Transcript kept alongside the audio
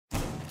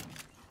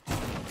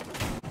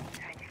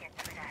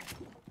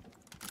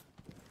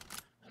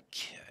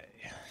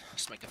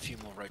few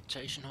more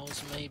rotation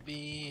holes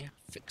maybe.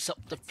 Fix up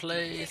the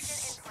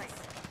place.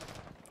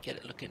 Get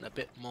it looking a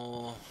bit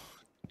more...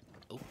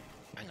 Oh,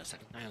 hang on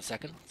a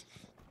second.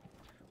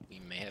 We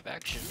may have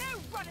action. No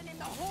running in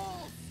the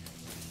hall.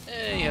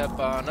 Hey,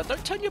 Habana,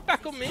 don't turn your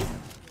back on me.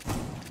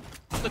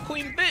 I'm the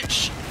queen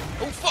bitch.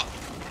 Oh, fuck.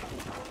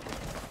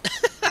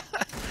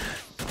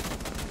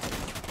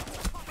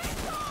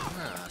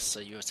 Ah, so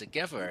you're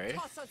together, eh?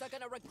 Xoxos are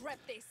gonna regret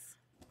this.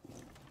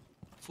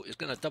 Thought he was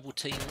gonna double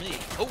team me.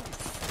 Oh,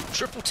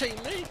 triple team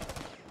me.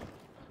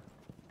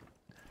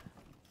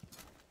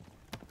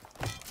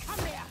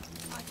 Come here.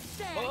 I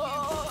dare you.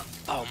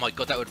 Oh my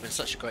god, that would have been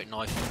such a great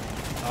knife.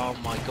 Oh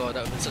my god,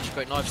 that would have been such a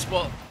great knife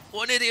spot.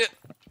 What an idiot.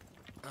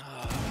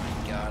 Oh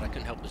my god, I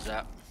couldn't help but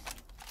zap.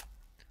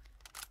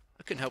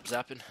 I couldn't help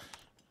zapping.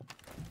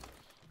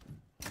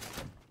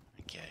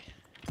 Okay.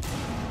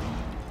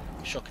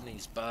 Shocking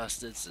these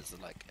bastards is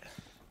like...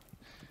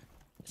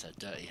 It's a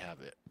dirty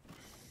habit.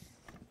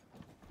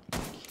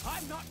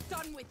 I'm not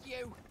done with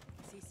you.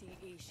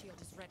 CCE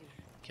shield is ready.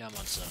 Come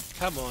on, son.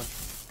 Come on.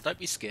 Don't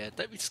be scared.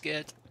 Don't be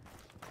scared.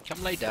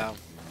 Come lay down.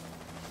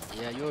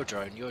 Yeah, you're a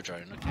drone. You're a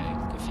drone. Okay.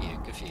 Good for you.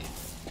 Good for you.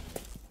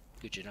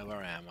 Good you know where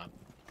I am. I'm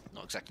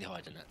not exactly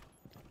hiding it.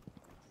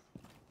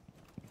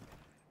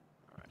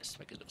 Alright, let's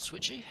make it a little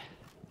switchy.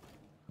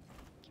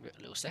 Give it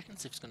a little second,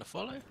 see if it's going to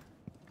follow.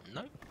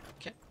 No.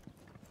 Okay.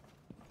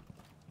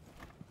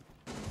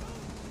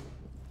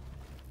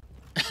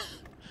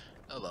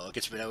 Oh well, I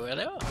guess we know where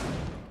they are.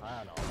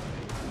 I know.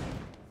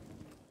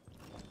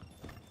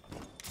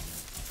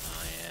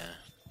 Oh yeah.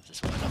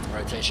 Just went up the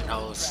rotation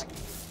holes.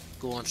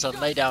 Go on, son,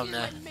 lay down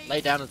there.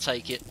 Lay down and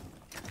take it.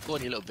 Go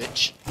on, you little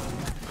bitch.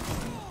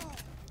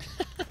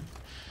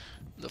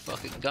 The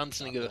fucking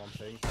gunslinger.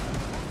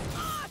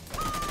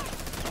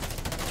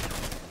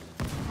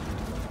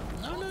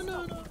 No, no,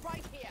 no, no.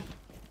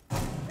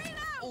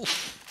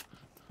 Oof.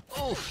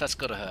 Oof, that's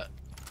gotta hurt.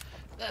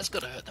 That's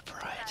gotta hurt the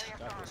pride.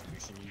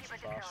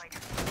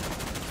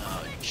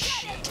 Oh,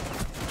 shit.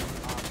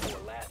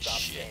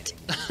 Shit.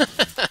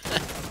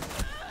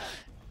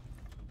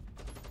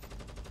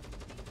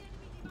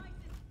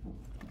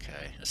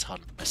 Okay, let's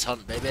hunt. Let's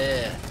hunt,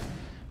 baby.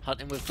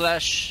 Hunting with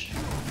flash.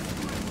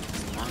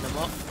 Line them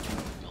up.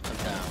 Knock them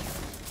down.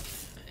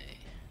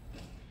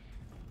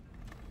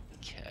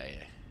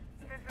 Okay.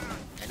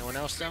 Anyone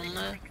else down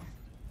there?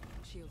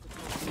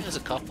 I think there's a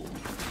couple.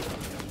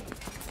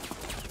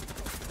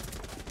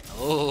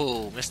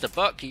 Oh, Mr.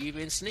 Buck, you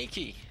been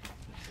sneaky.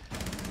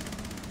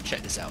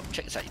 Check this out.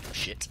 Check this out, you little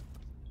shit.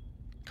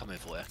 Come here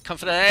for you. Come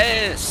for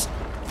this! 1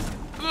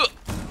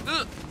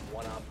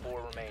 on 4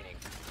 remaining.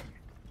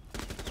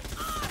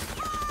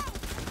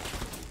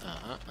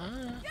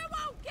 You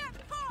won't get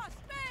past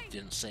me.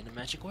 Didn't say the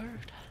magic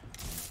word.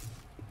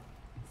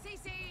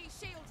 CCE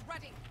shield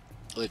ready.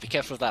 Oh, be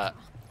careful of that.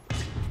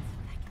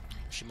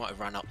 She might have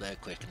run up there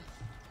quick and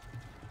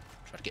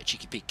tried to get a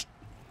cheeky peek.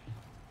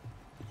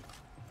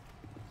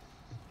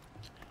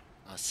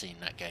 I've seen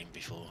that game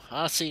before.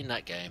 I've seen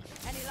that game.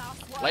 Any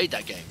last words? Played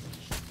that game.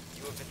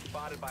 You have been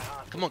spotted by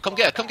hostiles. Come on, come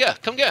get her, come get her,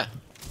 come get her.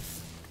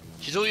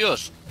 She's all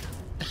yours.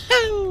 Op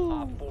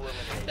 4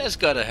 eliminated. That's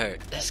gotta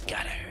hurt. That's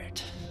gotta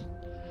hurt.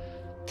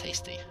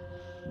 Tasty.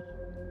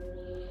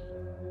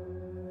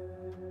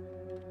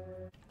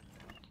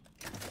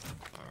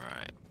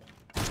 Alright.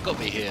 It's gotta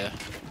be here.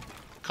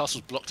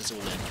 Castle's blocked us all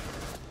in.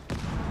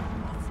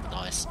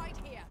 Nice. Right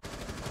here.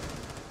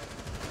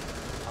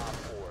 Op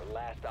 4,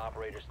 last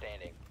operator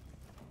standing.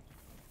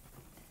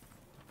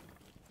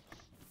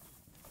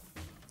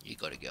 You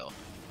gotta go.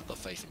 I've got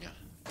faith in you.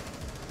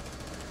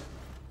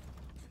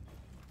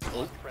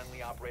 One Oh,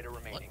 friendly operator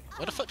what? remaining.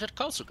 Where the fuck did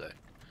Castle go?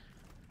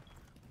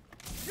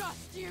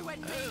 Just you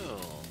and me.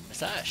 Oh,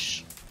 Miss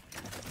Ash.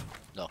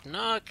 Knock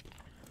knock.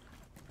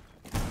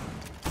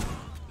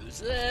 Who's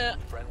there?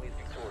 Friendly is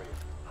victorious.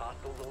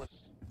 Hostiles eliminated.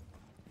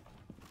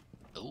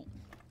 Oh.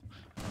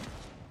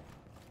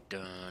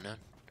 Dun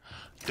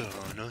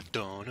dun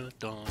dun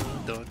dun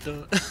dun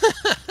dun.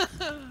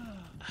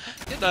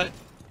 Good night.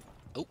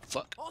 Oh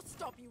fuck. I'll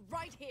stop you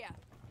right here.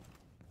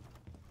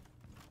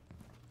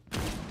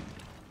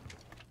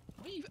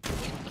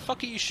 What the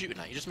fuck are you shooting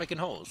at? You're just making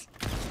holes.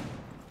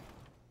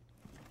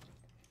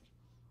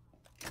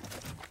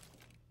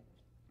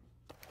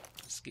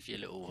 Let's give you a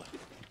little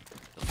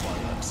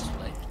fireworks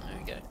display. There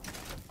we go.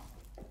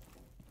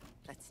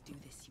 Let's do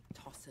this, you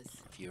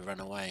tossers. If you run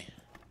away.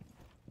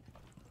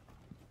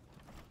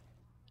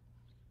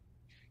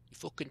 You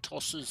fucking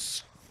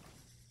tossers.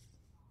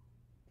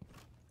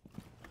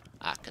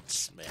 I can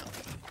smell.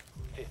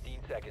 15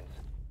 seconds.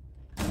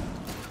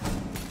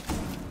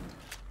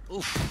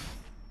 Oof.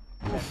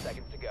 10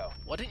 seconds to go.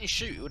 Why didn't you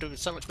shoot? It would have been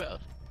so much better.